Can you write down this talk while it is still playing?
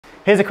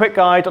Here's a quick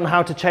guide on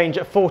how to change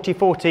a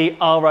 4040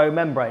 RO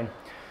membrane.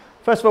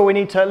 First of all, we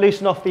need to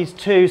loosen off these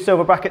two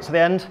silver brackets at the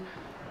end.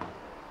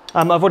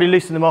 I've already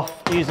loosened them off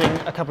using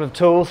a couple of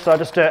tools, so I'll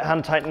just do it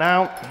hand tight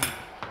now.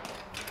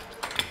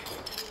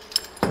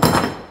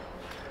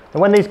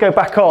 And when these go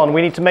back on,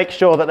 we need to make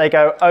sure that they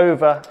go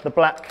over the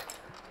black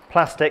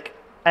plastic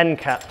end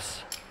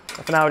caps.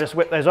 So for now, I'll just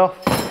whip those off.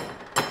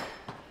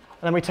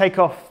 And then we take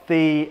off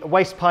the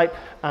waste pipe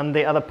and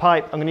the other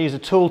pipe. I'm going to use a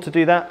tool to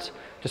do that.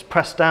 Just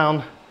press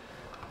down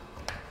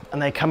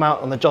and they come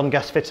out on the John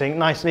Guest fitting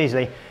nice and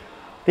easily.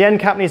 The end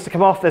cap needs to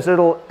come off. There's a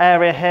little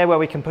area here where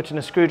we can put in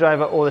a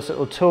screwdriver or this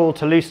little tool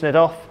to loosen it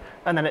off,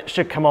 and then it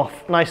should come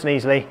off nice and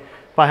easily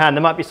by hand.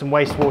 There might be some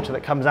wastewater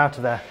that comes out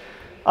of there.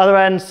 Other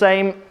end,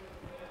 same,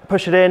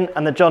 push it in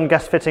and the John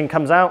Guest fitting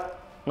comes out.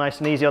 Nice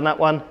and easy on that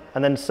one.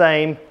 And then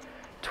same,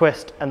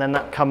 twist, and then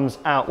that comes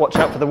out. Watch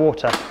out for the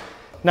water.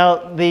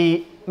 Now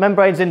the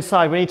membrane's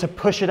inside, we need to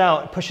push it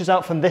out. It pushes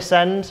out from this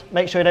end.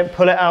 Make sure you don't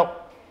pull it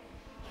out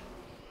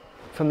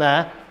from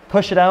there.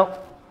 Push it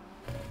out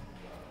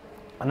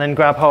and then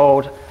grab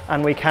hold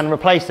and we can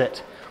replace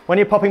it. When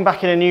you're popping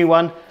back in a new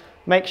one,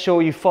 make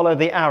sure you follow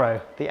the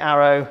arrow. The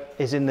arrow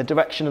is in the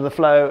direction of the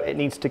flow. It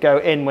needs to go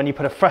in when you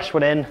put a fresh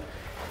one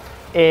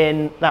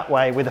in that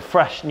way with a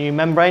fresh new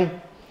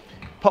membrane.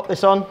 Pop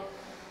this on.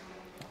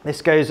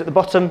 This goes at the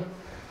bottom,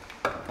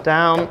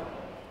 down.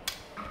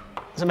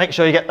 So make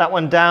sure you get that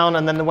one down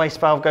and then the waste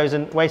valve goes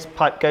in, waste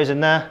pipe goes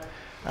in there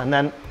and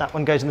then that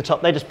one goes in the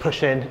top. They just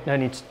push in, no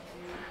need to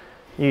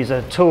use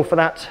a tool for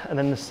that. And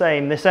then the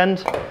same this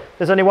end.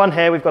 There's only one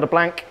here, we've got a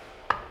blank.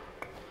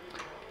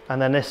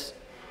 And then this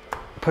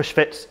push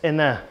fits in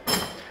there.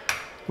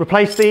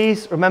 Replace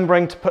these,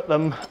 remembering to put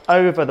them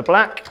over the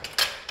black.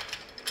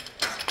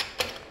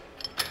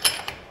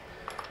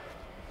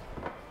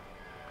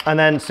 And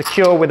then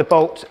secure with a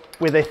bolt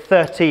with a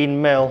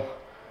 13mm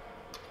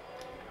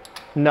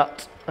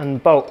nut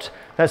and bolt.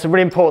 Now it's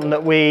really important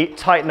that we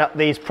tighten up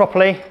these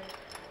properly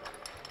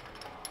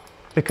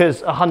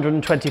because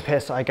 120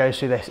 psi goes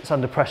through this. It's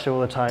under pressure all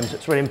the time, so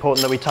it's really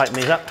important that we tighten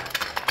these up.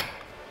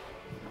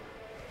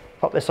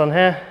 Pop this on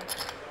here,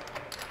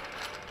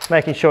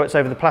 making sure it's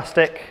over the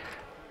plastic.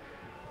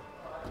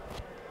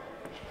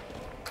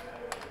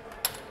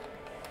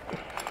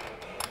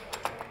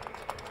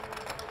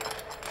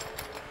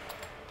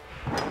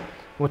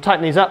 We'll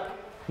tighten these up,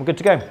 we're good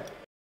to go.